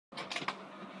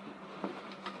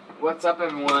What's up,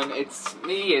 everyone? It's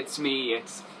me, it's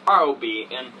ROB,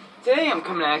 and today I'm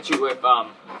coming at you with the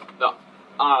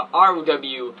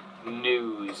ROW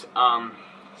news.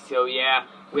 So yeah,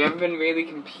 we haven't been really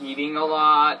competing a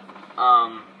lot,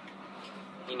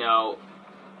 you know,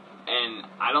 and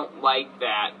I don't like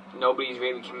that nobody's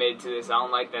really committed to this. I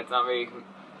don't like that's not really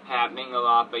happening a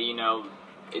lot, but you know,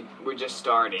 we're just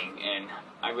starting, and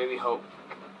I really hope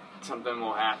something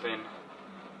will happen.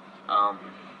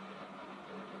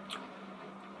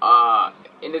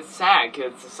 And it's sad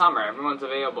because it's the summer. Everyone's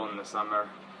available in the summer.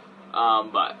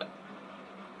 But,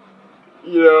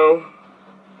 you know,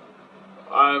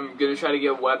 I'm going to try to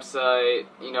get a website.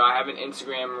 You know, I have an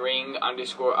Instagram,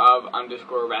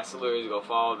 ring_of_wrestlers. Go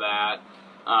follow that.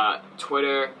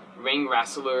 Twitter, ring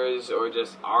wrestlers, or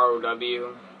just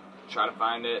ROW. Try to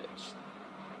find it.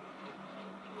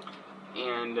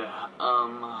 And,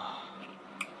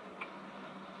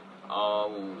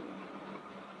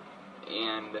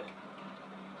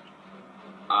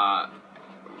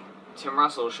 Tim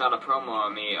Russell shot a promo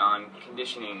on me on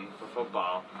conditioning for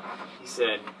football. He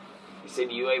said,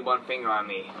 you lay one finger on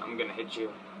me, I'm gonna hit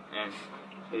you. And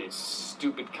his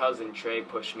stupid cousin Trey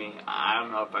pushed me. I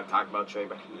don't know if I've talked about Trey,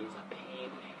 but he is a pain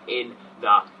in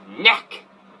the neck.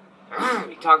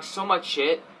 He talks so much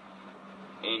shit,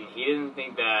 and he doesn't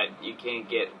think that you can't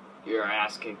get your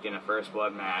ass kicked in a first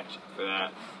blood match for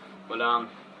that. But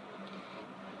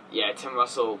yeah, Tim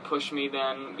Russell pushed me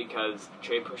then because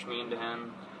Trey pushed me into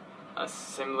him. A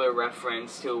similar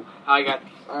reference to how I got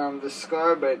the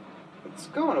scar, but it's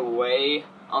going away.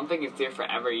 I don't think it's there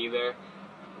forever either.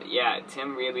 But yeah,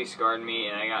 Tim really scarred me,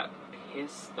 and I got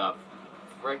pissed the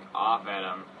frick off at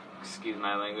him. Excuse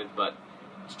my language, but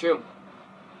it's true.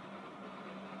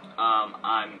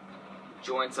 I'm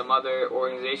joined some other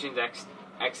organizations,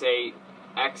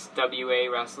 XWA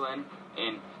Wrestling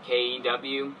and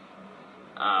KEW.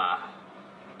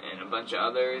 And a bunch of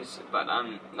others, but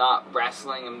I'm not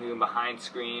wrestling, I'm doing behind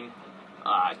screen.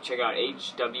 Check out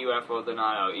HWF, well, they're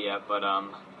not out yet, but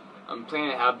I'm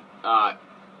planning to have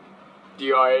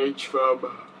DRH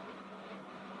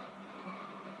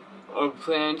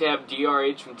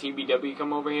from TBW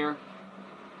come over here.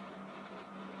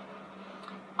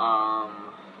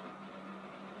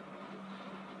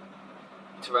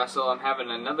 To wrestle. I'm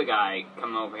having another guy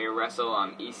come over here wrestle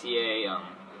on ECA.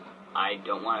 I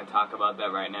don't want to talk about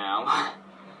that right now.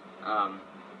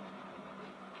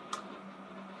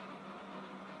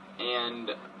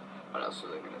 And what else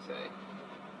was I gonna say?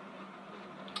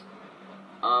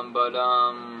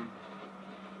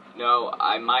 No,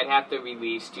 I might have to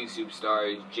release two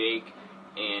superstars, Jake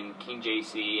and King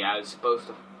JC. I was supposed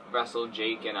to wrestle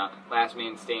Jake in a last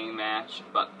man standing match,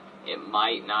 but it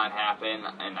might not happen,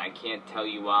 and I can't tell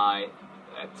you why.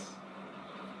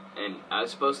 And I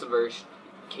was supposed to verse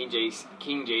King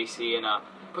JC in a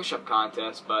push-up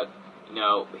contest, but you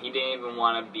know, he didn't even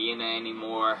want to be in it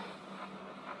anymore.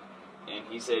 And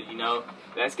he said, you know,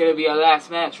 that's gonna be our last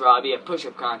match, Robbie, a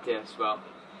push-up contest. Well,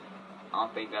 I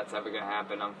don't think that's ever gonna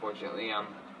happen, unfortunately. I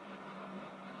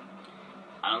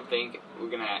don't think we're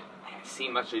gonna see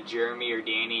much of Jeremy or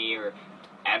Danny or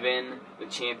Evan, the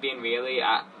champion, really.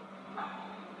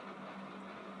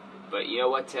 But you know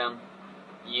what, Tim?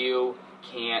 You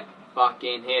can't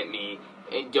fucking hit me.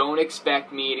 And don't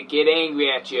expect me to get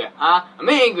angry at you, huh? I'm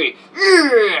angry!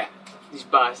 Ugh! These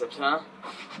biceps, huh?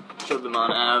 Showed them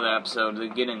on another episode. They're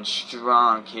getting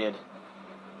strong, kid.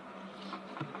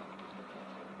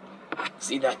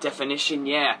 See that definition?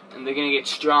 Yeah. And they're gonna get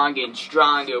stronger and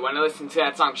stronger when I listen to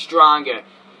that song, Stronger.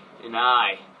 And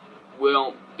I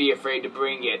won't be afraid to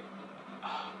bring it.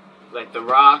 Like The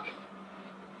Rock.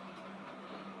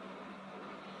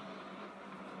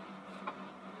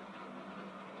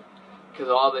 Because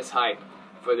all this hype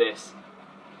for this,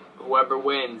 whoever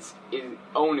wins is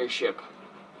ownership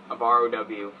of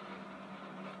ROW.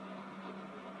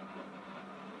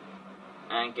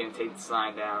 I ain't gonna take the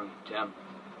slide down, Tim.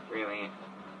 Really ain't.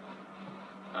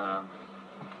 I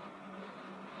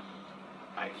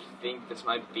think this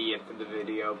might be it for the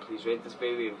video. Please rate this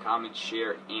video, comment,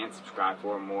 share, and subscribe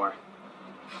for more.